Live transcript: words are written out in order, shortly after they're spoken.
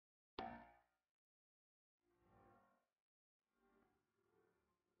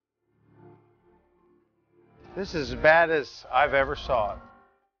This is as bad as I've ever saw it.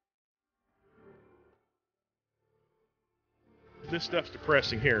 This stuff's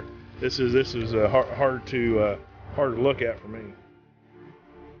depressing here. This is hard to look at for me.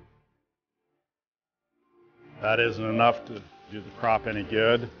 That isn't enough to do the crop any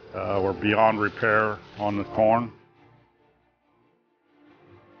good. We're beyond repair on the corn.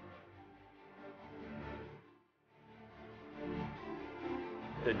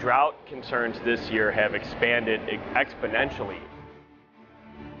 The drought concerns this year have expanded exponentially.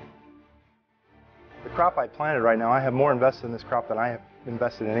 The crop I planted right now, I have more invested in this crop than I have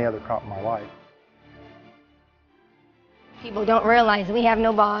invested in any other crop in my life. People don't realize we have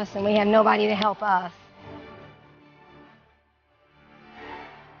no boss and we have nobody to help us.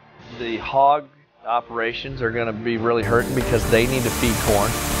 The hog operations are going to be really hurting because they need to feed corn.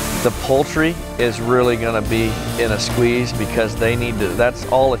 The poultry is really going to be in a squeeze because they need to, that's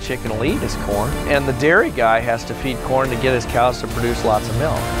all a chicken will eat is corn. And the dairy guy has to feed corn to get his cows to produce lots of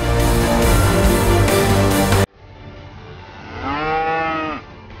milk.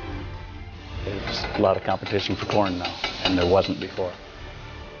 There's a lot of competition for corn now, and there wasn't before.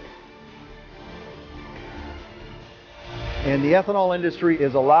 And the ethanol industry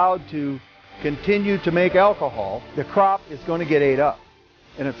is allowed to continue to make alcohol, the crop is going to get ate up,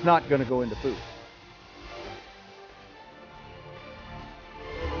 and it's not going to go into food.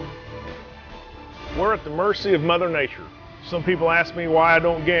 We're at the mercy of Mother Nature. Some people ask me why I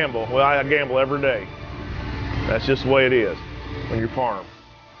don't gamble. Well, I gamble every day. That's just the way it is when you farm.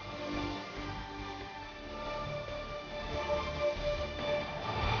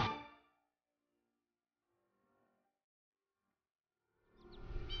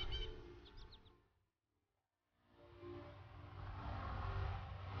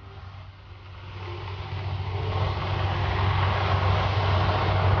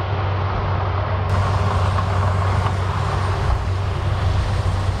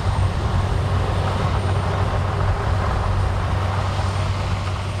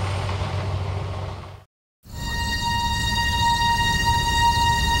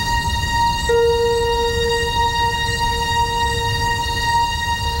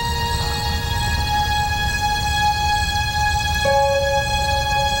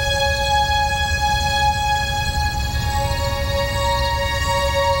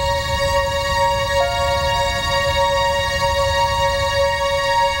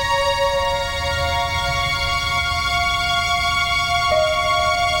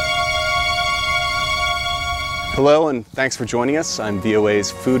 Hello and thanks for joining us. I'm VOA's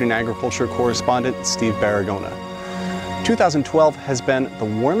Food and Agriculture correspondent, Steve Baragona. 2012 has been the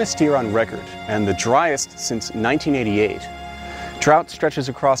warmest year on record and the driest since 1988. Drought stretches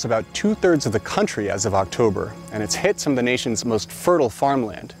across about 2/3 of the country as of October, and it's hit some of the nation's most fertile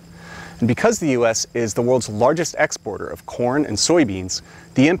farmland. And because the U.S. is the world's largest exporter of corn and soybeans,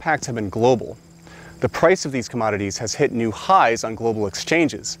 the impacts have been global. The price of these commodities has hit new highs on global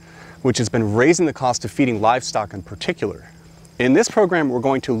exchanges, which has been raising the cost of feeding livestock in particular. In this program, we're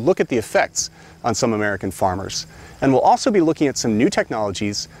going to look at the effects on some American farmers, and we'll also be looking at some new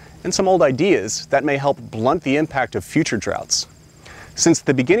technologies and some old ideas that may help blunt the impact of future droughts. Since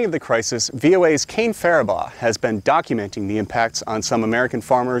the beginning of the crisis, VOA's Kane Faribaugh has been documenting the impacts on some American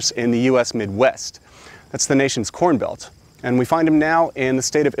farmers in the U.S. Midwest. That's the nation's Corn Belt, and we find him now in the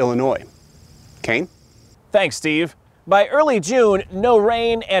state of Illinois. Kane? Thanks, Steve. By early June, no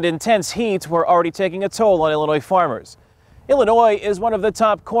rain and intense heat were already taking a toll on Illinois farmers. Illinois is one of the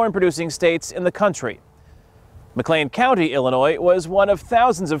top corn-producing states in the country. McLean County, Illinois, was one of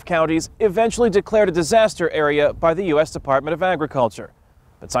thousands of counties eventually declared a disaster area by the U.S. Department of Agriculture.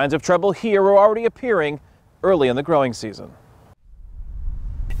 But signs of trouble here were already appearing early in the growing season.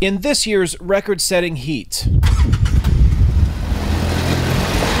 In this year's record-setting heat,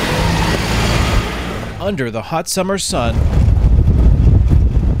 under the hot summer sun,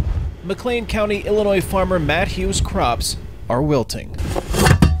 McLean County, Illinois farmer Matt Hughes' crops are wilting.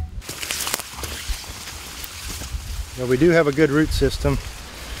 You know, we do have a good root system.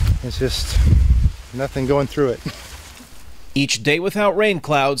 It's just nothing going through it. Each day without rain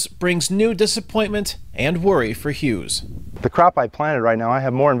clouds brings new disappointment and worry for Hughes. The crop I planted right now, I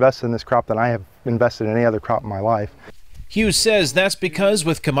have more invested in this crop than I have invested in any other crop in my life. Hughes says that's because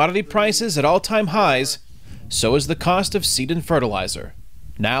with commodity prices at all-time highs, so is the cost of seed and fertilizer.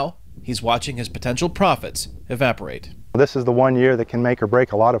 Now, he's watching his potential profits evaporate. This is the one year that can make or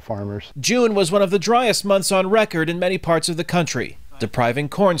break a lot of farmers. June was one of the driest months on record in many parts of the country, depriving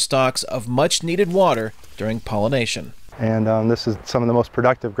corn stalks of much-needed water during pollination. And this is some of the most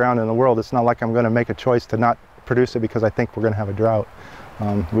productive ground in the world. It's not like I'm going to make a choice to not produce it because I think we're going to have a drought.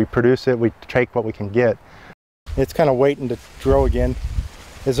 We produce it, we take what we can get. It's kind of waiting to grow again.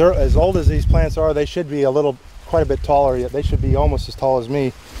 As old as these plants are, they should be quite a bit taller yet. They should be almost as tall as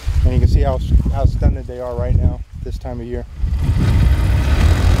me. And you can see how stunted they are right now, this time of year.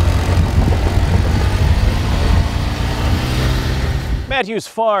 Matthews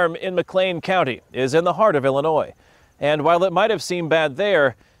Farm in McLean County is in the heart of Illinois. And while it might have seemed bad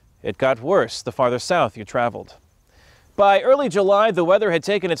there, it got worse the farther south you traveled. By early July, the weather had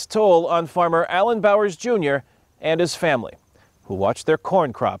taken its toll on farmer Alan Bowers Jr. and his family, who watched their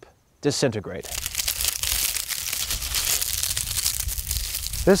corn crop disintegrate.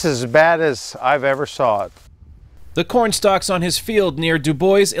 This is as bad as I've ever saw it. The corn stalks on his field near Du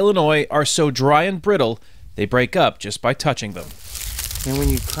Bois, Illinois are so dry and brittle, they break up just by touching them. And when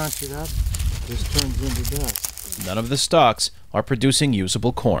you crunch it up, this turns into dust. None of the stalks are producing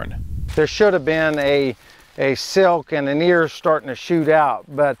usable corn. There should have been a silk and an ear starting to shoot out,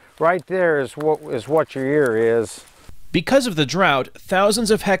 but right there is what your ear is. Because of the drought, thousands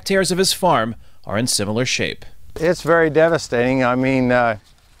of hectares of his farm are in similar shape. It's very devastating. I mean,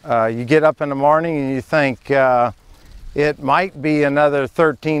 you get up in the morning and you think it might be another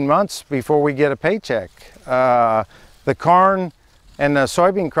 13 months before we get a paycheck. The corn and the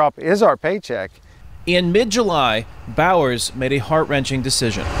soybean crop is our paycheck. In mid-July, Bowers made a heart-wrenching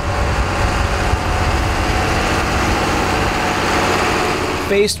decision.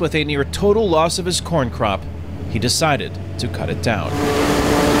 Faced with a near total loss of his corn crop, he decided to cut it down.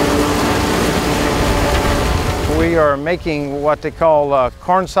 We are making what they call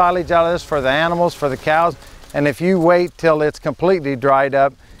corn silage out of this for the animals, for the cows, and if you wait till it's completely dried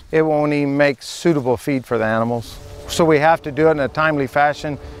up, it won't even make suitable feed for the animals. So we have to do it in a timely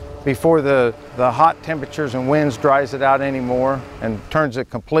fashion before the hot temperatures and winds dries it out anymore and turns it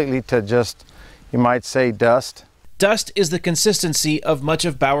completely to just, you might say, dust. Dust is the consistency of much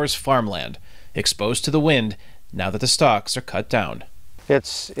of Bowers' farmland, exposed to the wind now that the stalks are cut down.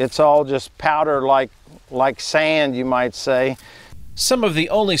 It's all just powder like sand, you might say. Some of the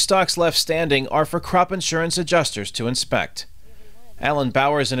only stalks left standing are for crop insurance adjusters to inspect. Alan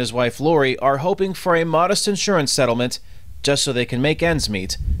Bowers and his wife Lori are hoping for a modest insurance settlement just so they can make ends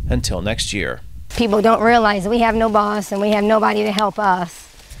meet until next year. People don't realize we have no boss and we have nobody to help us.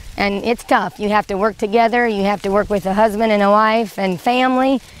 And it's tough. You have to work together. You have to work with a husband and a wife and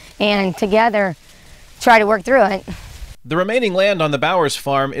family, and together try to work through it. The remaining land on the Bowers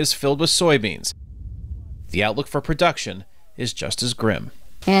farm is filled with soybeans. The outlook for production is just as grim.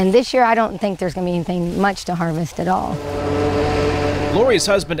 And this year I don't think there's going to be anything much to harvest at all. Lori's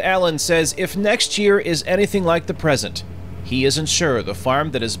husband Alan says if next year is anything like the present, he isn't sure the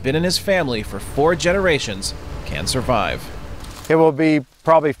farm that has been in his family for 4 generations can survive. It will be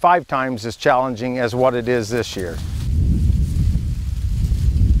probably 5 times as challenging as what it is this year.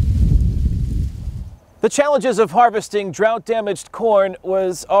 The challenges of harvesting drought-damaged corn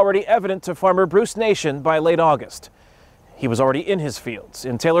was already evident to farmer Bruce Nation by late August. He was already in his fields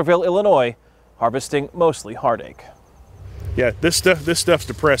in Taylorville, Illinois, harvesting mostly heartache. Yeah, this stuff's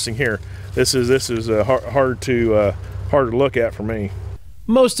depressing here. This is hard to look at for me.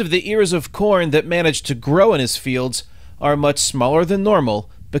 Most of the ears of corn that managed to grow in his fields are much smaller than normal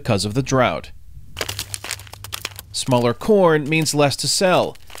because of the drought. Smaller corn means less to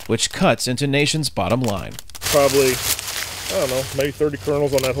sell, which cuts into Nation's bottom line. Probably, I don't know, maybe 30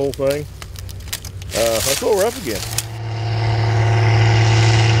 kernels on that whole thing. That's what we're up against.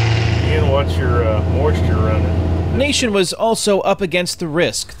 Again, watch your moisture running. Nation was also up against the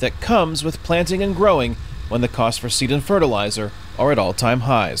risk that comes with planting and growing when the costs for seed and fertilizer are at all-time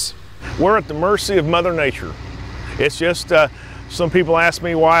highs. We're at the mercy of Mother Nature. It's just, some people ask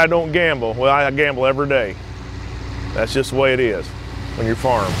me why I don't gamble. Well, I gamble every day. That's just the way it is when you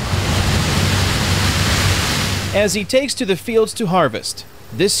farm. As he takes to the fields to harvest,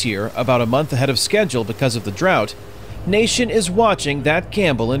 this year about a month ahead of schedule because of the drought, Nation is watching that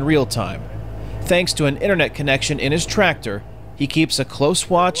gamble in real time. Thanks to an internet connection in his tractor, he keeps a close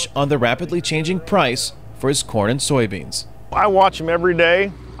watch on the rapidly changing price for his corn and soybeans. I watch them every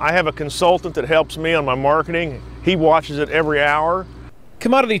day. I have a consultant that helps me on my marketing. He watches it every hour.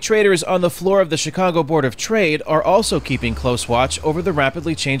 Commodity traders on the floor of the Chicago Board of Trade are also keeping close watch over the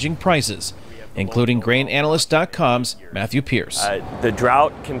rapidly changing prices, including GrainAnalyst.com's Matthew Pierce. The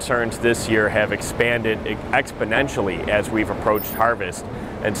drought concerns this year have expanded exponentially as we've approached harvest,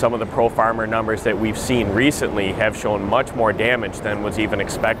 and some of the pro-farmer numbers that we've seen recently have shown much more damage than was even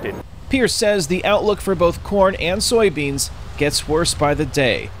expected. Pierce says the outlook for both corn and soybeans gets worse by the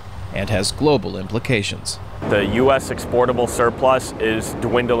day and has global implications. The U.S. exportable surplus is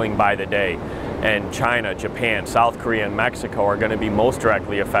dwindling by the day. and China, Japan, South Korea, and Mexico are going to be most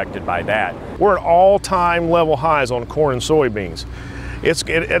directly affected by that. We're at all-time level highs on corn and soybeans.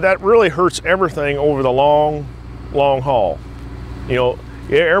 That really hurts everything over the long haul. You know,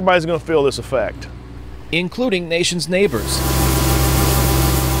 everybody's going to feel this effect, including nation's neighbors.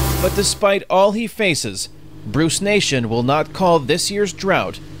 But despite all he faces, Bruce Nation will not call this year's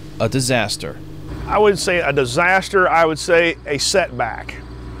drought a disaster. I wouldn't say a disaster, I would say a setback.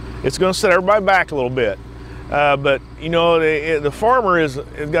 It's going to set everybody back a little bit. But you know, the farmer has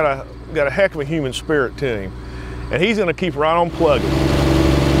got a heck of a human spirit to him, and he's going to keep right on plugging.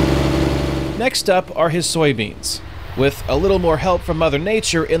 Next up are his soybeans. With a little more help from Mother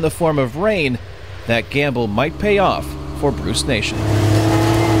Nature in the form of rain, that gamble might pay off for Bruce Nation.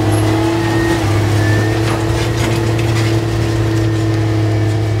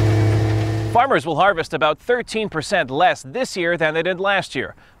 Farmers will harvest about 13% less this year than they did last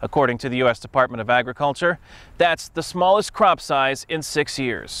year, according to the U.S. Department of Agriculture. That's the smallest crop size in 6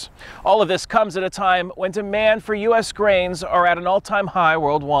 years. All of this comes at a time when demand for U.S. grains are at an all-time high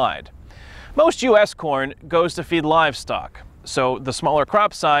worldwide. Most U.S. corn goes to feed livestock, so the smaller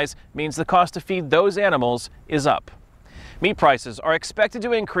crop size means the cost to feed those animals is up. Meat prices are expected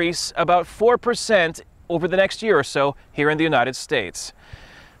to increase about 4% over the next year or so here in the United States.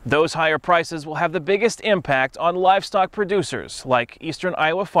 Those higher prices will have the biggest impact on livestock producers like Eastern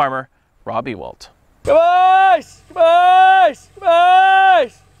Iowa farmer Rob Ewald.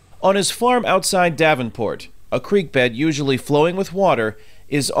 On his farm outside Davenport, a creek bed usually flowing with water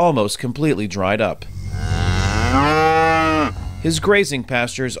is almost completely dried up. His grazing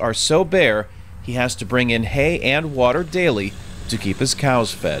pastures are so bare he has to bring in hay and water daily to keep his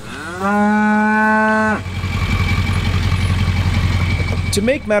cows fed. To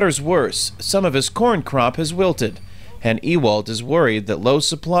make matters worse, some of his corn crop has wilted, and Ewald is worried that low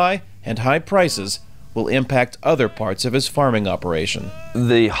supply and high prices will impact other parts of his farming operation.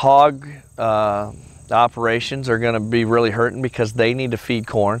 The hog operations are going to be really hurting because they need to feed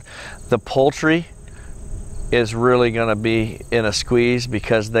corn. The poultry is really going to be in a squeeze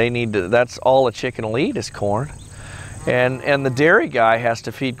because they need to, that's all a chicken will eat is corn. And the dairy guy has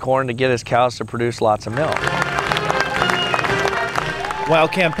to feed corn to get his cows to produce lots of milk. While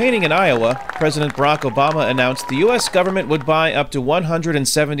campaigning in Iowa, President Barack Obama announced the U.S. government would buy up to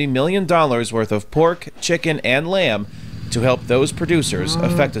 $170 million worth of pork, chicken, and lamb to help those producers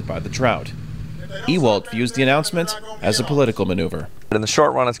affected by the drought. Ewald views the announcement as a political maneuver. In the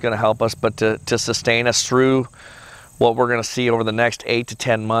short run, it's going to help us, but to sustain us through what we're going to see over the next 8 to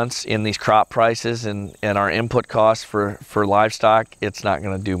 10 months in these crop prices and our input costs for livestock, it's not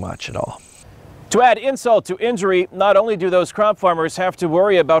going to do much at all. To add insult to injury, not only do those crop farmers have to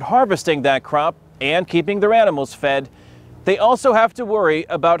worry about harvesting that crop and keeping their animals fed, they also have to worry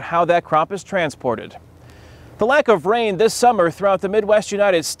about how that crop is transported. The lack of rain this summer throughout the Midwest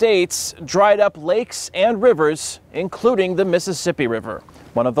United States dried up lakes and rivers, including the Mississippi River,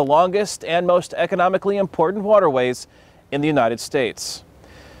 one of the longest and most economically important waterways in the United States.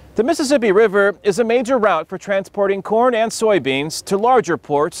 The Mississippi River is a major route for transporting corn and soybeans to larger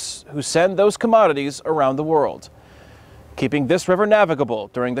ports who send those commodities around the world. Keeping this river navigable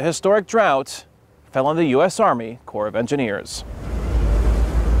during the historic drought fell on the U.S. Army Corps of Engineers.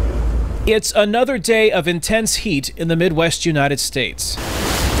 It's another day of intense heat in the Midwest United States.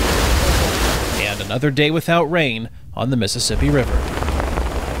 And another day without rain on the Mississippi River.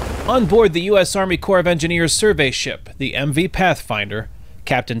 On board the U.S. Army Corps of Engineers survey ship, the MV Pathfinder,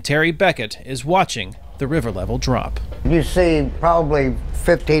 Captain Terry Beckett is watching the river level drop. You see probably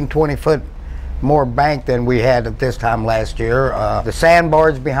 15, 20 foot more bank than we had at this time last year. The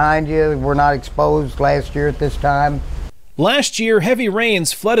sandbars behind you were not exposed last year at this time. Last year, heavy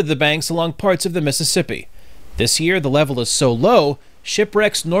rains flooded the banks along parts of the Mississippi. This year, the level is so low,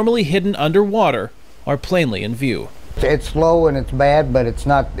 shipwrecks normally hidden underwater are plainly in view. It's low and it's bad, but it's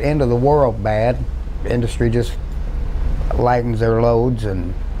not the end of the world bad. Industry just lightens their loads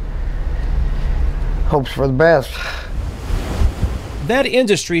and hopes for the best. That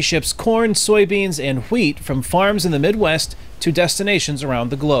industry ships corn, soybeans, and wheat from farms in the Midwest to destinations around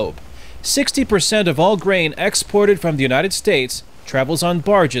the globe. 60% of all grain exported from the United States travels on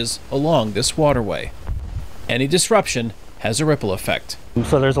barges along this waterway. Any disruption has a ripple effect.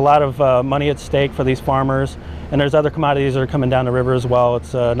 So there's a lot of money at stake for these farmers, and there's other commodities that are coming down the river as well.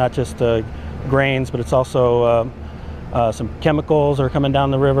 It's not just grains, but it's also some chemicals are coming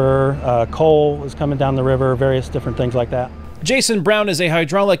down the river, coal is coming down the river, various different things like that. Jason Brown is a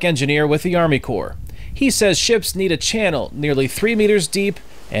hydraulic engineer with the Army Corps. He says ships need a channel nearly 3 meters deep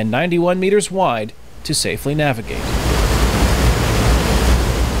and 91 meters wide to safely navigate.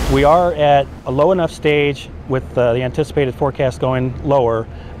 We are at a low enough stage with the anticipated forecast going lower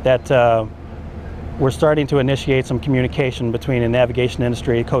that we're starting to initiate some communication between the navigation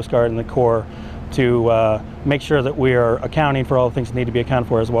industry, Coast Guard, and the Corps to make sure that we are accounting for all the things that need to be accounted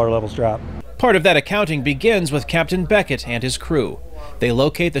for as water levels drop. Part of that accounting begins with Captain Beckett and his crew. They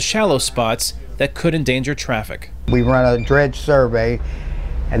locate the shallow spots that could endanger traffic. We run a dredge survey,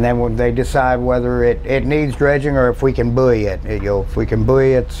 and then when they decide whether it needs dredging or if we can buoy it. If we can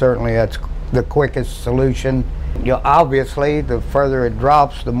buoy it, certainly that's the quickest solution. Obviously, the further it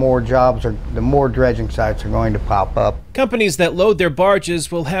drops, the more dredging sites are going to pop up. Companies that load their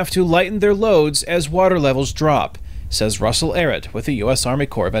barges will have to lighten their loads as water levels drop, says Russell Arrett with the U.S. Army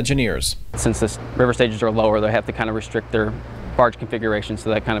Corps of Engineers. Since the river stages are lower, they have to kind of restrict their barge configuration, so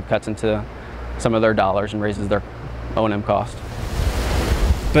that kind of cuts into some of their dollars and raises their O&M cost.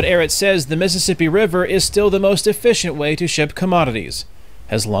 But Arrett says the Mississippi River is still the most efficient way to ship commodities,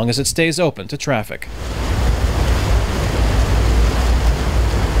 as long as it stays open to traffic.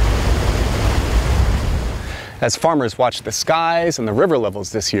 As farmers watched the skies and the river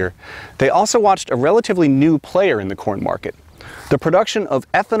levels this year, they also watched a relatively new player in the corn market. The production of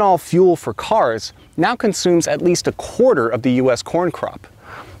ethanol fuel for cars now consumes at least a quarter of the U.S. corn crop.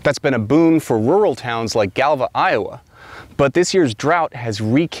 That's been a boon for rural towns like Galva, Iowa. But this year's drought has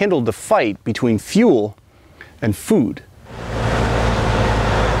rekindled the fight between fuel and food.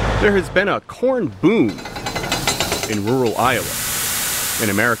 There has been a corn boom in rural Iowa, in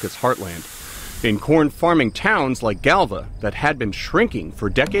America's heartland. In corn farming towns like Galva that had been shrinking for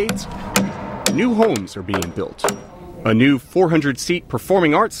decades, new homes are being built. A new 400-seat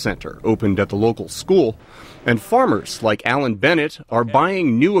performing arts center opened at the local school, and farmers like Alan Bennett are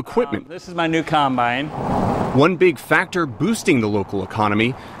buying new equipment. This is my new combine. One big factor boosting the local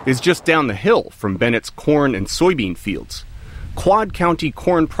economy is just down the hill from Bennett's corn and soybean fields. Quad County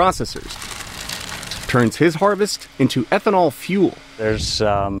Corn Processors turns his harvest into ethanol fuel. There's 3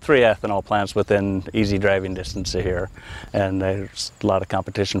 ethanol plants within easy driving distance of here, and there's a lot of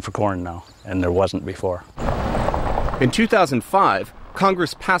competition for corn now, and there wasn't before. In 2005,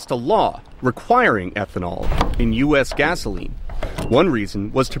 Congress passed a law requiring ethanol in U.S. gasoline. One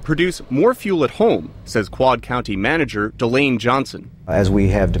reason was to produce more fuel at home, says Quad County manager Delane Johnson. As we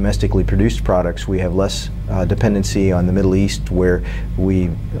have domestically produced products, we have less dependency on the Middle East, where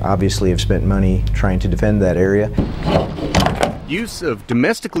we obviously have spent money trying to defend that area. Use of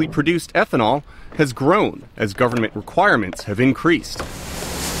domestically produced ethanol has grown as government requirements have increased.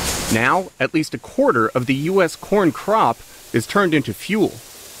 Now, at least a quarter of the U.S. corn crop is turned into fuel.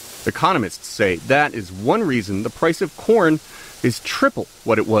 Economists say that is one reason the price of corn is triple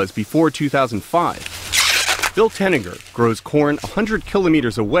what it was before 2005. Bill Tenninger grows corn 100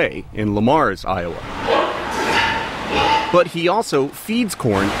 kilometers away in Lamars, Iowa. But he also feeds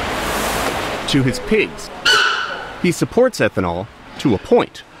corn to his pigs. He supports ethanol to a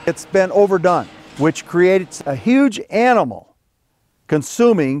point. It's been overdone, which creates a huge animal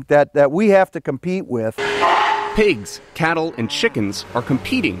consuming that we have to compete with. Pigs, cattle, and chickens are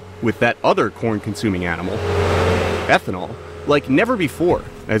competing with that other corn-consuming animal, ethanol, like never before,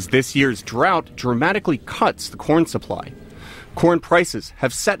 as this year's drought dramatically cuts the corn supply. Corn prices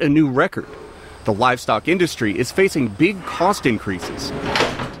have set a new record. The livestock industry is facing big cost increases,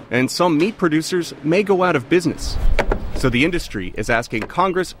 and some meat producers may go out of business. So the industry is asking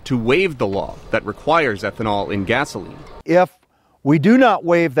Congress to waive the law that requires ethanol in gasoline. If we do not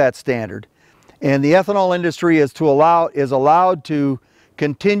waive that standard, and the ethanol industry is allowed to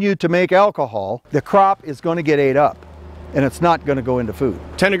continue to make alcohol, the crop is going to get ate up, and it's not going to go into food.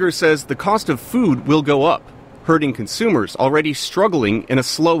 Tenninger says the cost of food will go up, hurting consumers already struggling in a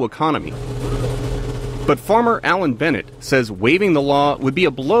slow economy. But farmer Alan Bennett says waiving the law would be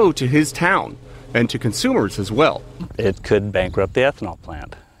a blow to his town and to consumers as well. It could bankrupt the ethanol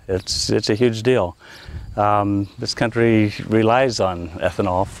plant. It's a huge deal. This country relies on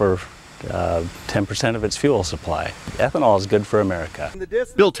ethanol for 10% of its fuel supply. Ethanol is good for America.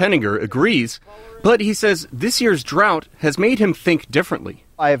 Bill Tenninger agrees, but he says this year's drought has made him think differently.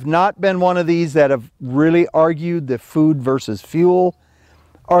 I have not been one of these that have really argued the food versus fuel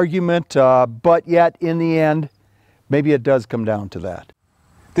argument, but yet in the end, maybe it does come down to that.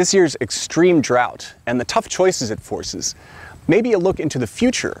 This year's extreme drought and the tough choices it forces may be a look into the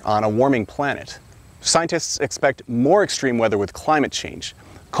future on a warming planet. Scientists expect more extreme weather with climate change.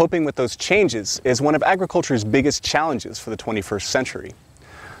 Coping with those changes is one of agriculture's biggest challenges for the 21st century.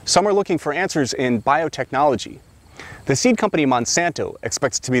 Some are looking for answers in biotechnology. The seed company Monsanto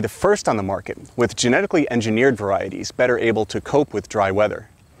expects to be the first on the market with genetically engineered varieties better able to cope with dry weather.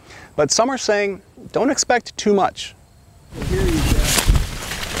 But some are saying, don't expect too much.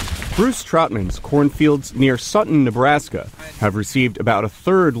 Bruce Troutman's cornfields near Sutton, Nebraska, have received about a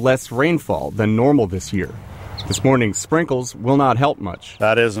third less rainfall than normal this year. This morning's sprinkles will not help much.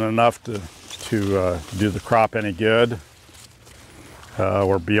 That isn't enough to do the crop any good.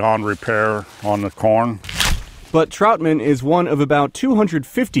 We're beyond repair on the corn. But Troutman is one of about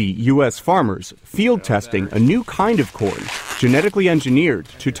 250 U.S. farmers field testing a new kind of corn, genetically engineered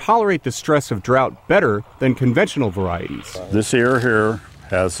to tolerate the stress of drought better than conventional varieties. This ear here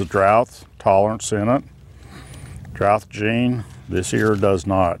has the drought tolerance in it. Drought gene, this ear does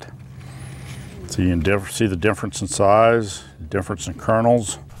not. So you can see the difference in size, difference in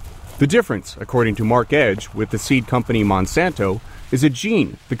kernels. The difference, according to Mark Edge with the seed company Monsanto, is a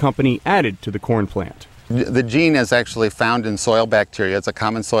gene the company added to the corn plant. The gene is actually found in soil bacteria. It's a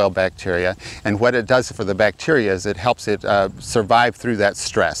common soil bacteria. And what it does for the bacteria is it helps it survive through that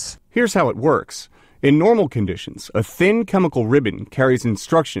stress. Here's how it works. In normal conditions, a thin chemical ribbon carries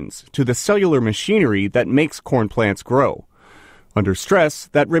instructions to the cellular machinery that makes corn plants grow. Under stress,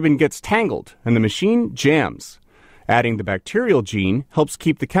 that ribbon gets tangled and the machine jams. Adding the bacterial gene helps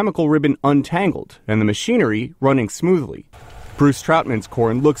keep the chemical ribbon untangled and the machinery running smoothly. Bruce Troutman's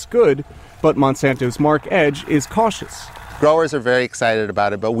corn looks good, but Monsanto's Mark Edge is cautious. Growers are very excited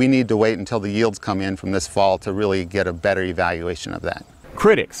about it, but we need to wait until the yields come in from this fall to really get a better evaluation of that.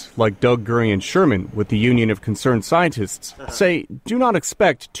 Critics, like Doug Gurian-Sherman with the Union of Concerned Scientists, say do not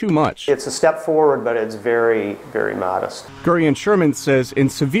expect too much. It's a step forward, but it's very, very modest. Gurian-Sherman says in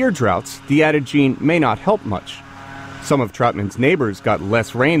severe droughts, the added gene may not help much. Some of Troutman's neighbors got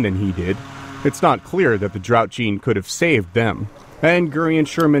less rain than he did. It's not clear that the drought gene could have saved them. And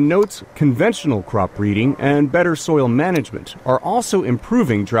Gurian-Sherman notes conventional crop breeding and better soil management are also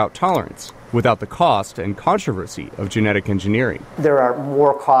improving drought tolerance without the cost and controversy of genetic engineering. There are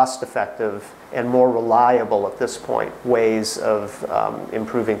more cost-effective and more reliable at this point ways of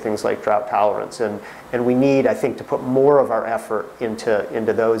improving things like drought tolerance. And we need, I think, to put more of our effort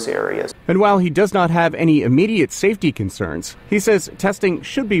into those areas. And while he does not have any immediate safety concerns, he says testing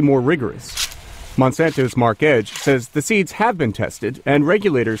should be more rigorous. Monsanto's Mark Edge says the seeds have been tested and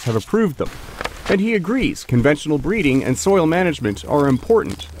regulators have approved them. And he agrees conventional breeding and soil management are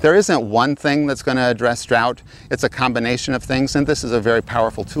important. There isn't one thing that's going to address drought. It's a combination of things, and this is a very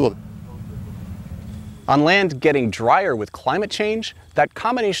powerful tool. On land getting drier with climate change, that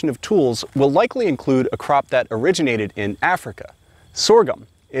combination of tools will likely include a crop that originated in Africa. Sorghum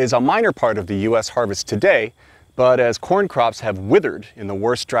is a minor part of the U.S. harvest today, but as corn crops have withered in the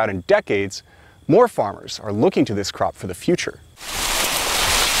worst drought in decades, more farmers are looking to this crop for the future.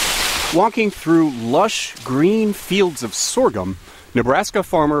 Walking through lush green fields of sorghum, Nebraska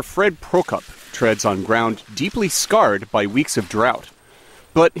farmer Fred Prokop treads on ground deeply scarred by weeks of drought.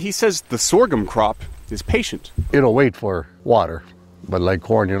 But he says the sorghum crop is patient. It'll wait for water, but like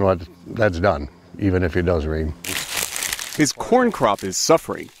corn, you know what, that's done, even if it does rain. His corn crop is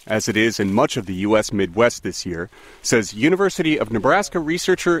suffering, as it is in much of the U.S. Midwest this year, says University of Nebraska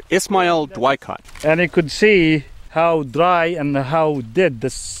researcher Ismail Dwicott. And you could see how dry and how dead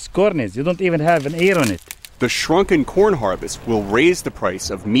this corn is. You don't even have an ear on it. The shrunken corn harvest will raise the price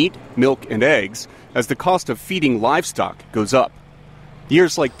of meat, milk, and eggs as the cost of feeding livestock goes up.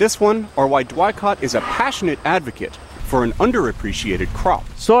 Years like this one are why Dwicott is a passionate advocate for an underappreciated crop.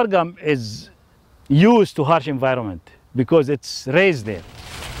 Sorghum is used to harsh environment because it's raised there.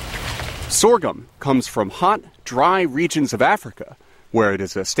 Sorghum comes from hot, dry regions of Africa, where it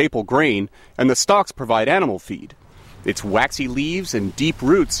is a staple grain and the stalks provide animal feed. Its waxy leaves and deep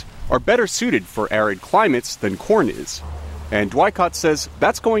roots are better suited for arid climates than corn is. And Dwicott says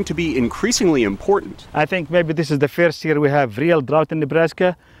that's going to be increasingly important. I think maybe this is the first year we have real drought in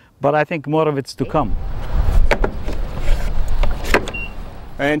Nebraska, but I think more of it's to come.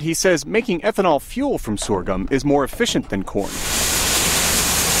 And he says making ethanol fuel from sorghum is more efficient than corn.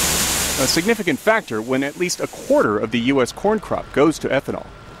 A significant factor when at least a quarter of the U.S. corn crop goes to ethanol.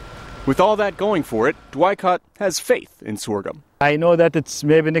 With all that going for it, Dwicott has faith in sorghum. I know that it's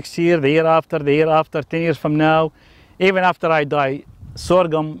maybe next year, the year after, 10 years from now. Even after I die,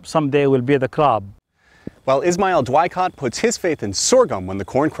 sorghum someday will be the crop. While Ismail Dwicott puts his faith in sorghum when the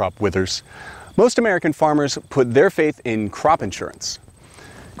corn crop withers, most American farmers put their faith in crop insurance.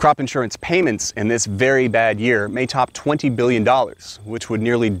 Crop insurance payments in this very bad year may top $20 billion, which would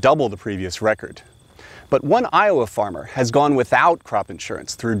nearly double the previous record. But one Iowa farmer has gone without crop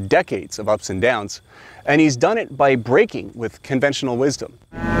insurance through decades of ups and downs, and he's done it by breaking with conventional wisdom.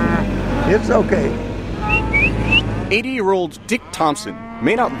 It's okay. 80-year-old Dick Thompson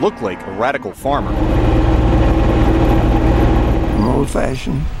may not look like a radical farmer. I'm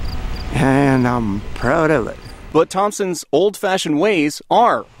old-fashioned, and I'm proud of it. But Thompson's old-fashioned ways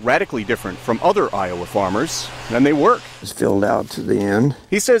are radically different from other Iowa farmers, and they work. It's filled out to the end.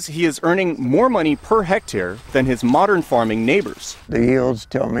 He says he is earning more money per hectare than his modern farming neighbors. The yields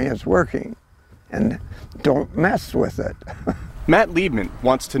tell me it's working, and don't mess with it. Matt Liebman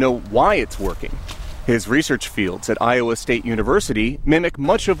wants to know why it's working. His research fields at Iowa State University mimic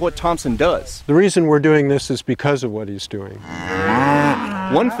much of what Thompson does. The reason we're doing this is because of what he's doing.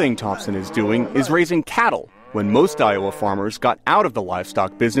 One thing Thompson is doing is raising cattle, when most Iowa farmers got out of the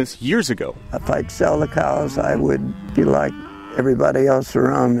livestock business years ago. If I'd sell the cows, I would be like everybody else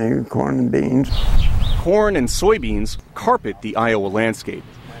around me, corn and beans. Corn and soybeans carpet the Iowa landscape.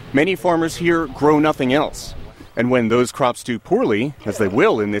 Many farmers here grow nothing else. And when those crops do poorly, as they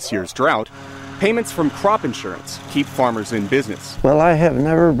will in this year's drought, payments from crop insurance keep farmers in business. Well, I have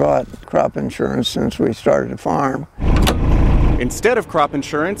never bought crop insurance since we started to farm. Instead of crop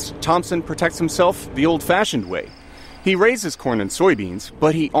insurance, Thompson protects himself the old-fashioned way. He raises corn and soybeans,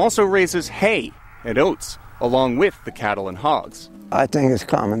 but he also raises hay and oats, along with the cattle and hogs. I think it's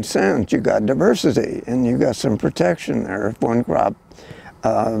common sense. You got diversity, and you got some protection there. If one crop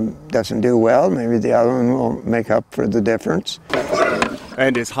doesn't do well, maybe the other one will make up for the difference.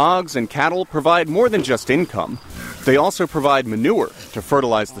 And his hogs and cattle provide more than just income. They also provide manure to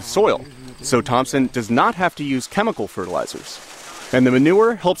fertilize the soil, so Thompson does not have to use chemical fertilizers. And the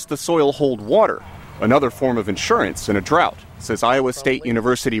manure helps the soil hold water, another form of insurance in a drought, says Iowa State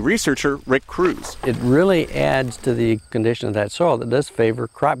University researcher Rick Cruz. It really adds to the condition of that soil that does favor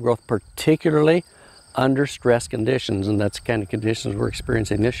crop growth, particularly under stress conditions, and that's the kind of conditions we're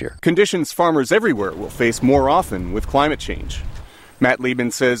experiencing this year. Conditions farmers everywhere will face more often with climate change. Matt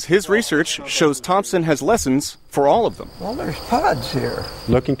Liebman says his research shows Thompson has lessons for all of them. Well, there's pods here.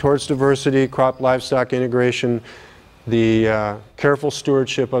 Looking towards diversity, crop-livestock integration, the careful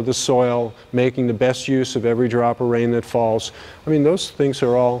stewardship of the soil, making the best use of every drop of rain that falls. I mean, those things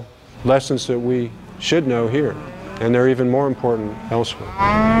are all lessons that we should know here, and they're even more important elsewhere.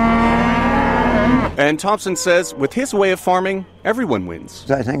 And Thompson says with his way of farming, everyone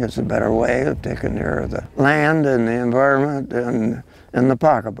wins. I think it's a better way of taking care of the land and the environment and the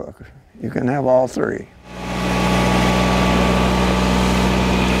pocketbook. You can have all three.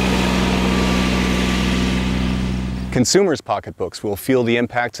 Consumers' pocketbooks will feel the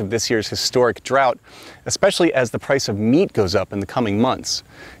impacts of this year's historic drought, especially as the price of meat goes up in the coming months.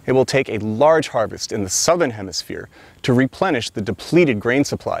 It will take a large harvest in the southern hemisphere to replenish the depleted grain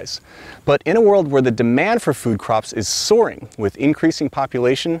supplies. But in a world where the demand for food crops is soaring with increasing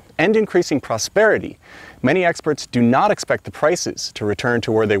population and increasing prosperity, many experts do not expect the prices to return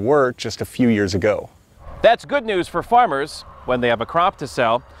to where they were just a few years ago. That's good news for farmers when they have a crop to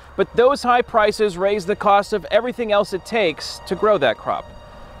sell. But those high prices raise the cost of everything else it takes to grow that crop.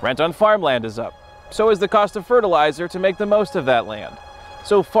 Rent on farmland is up. So is the cost of fertilizer to make the most of that land.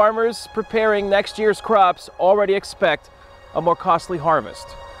 So farmers preparing next year's crops already expect a more costly harvest.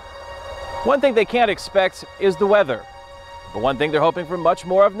 One thing they can't expect is the weather. But one thing they're hoping for much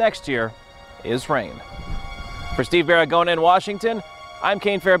more of next year is rain. For Steve Baragona in Washington, I'm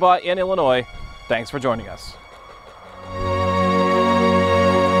Kane Fairbaugh in Illinois. Thanks for joining us.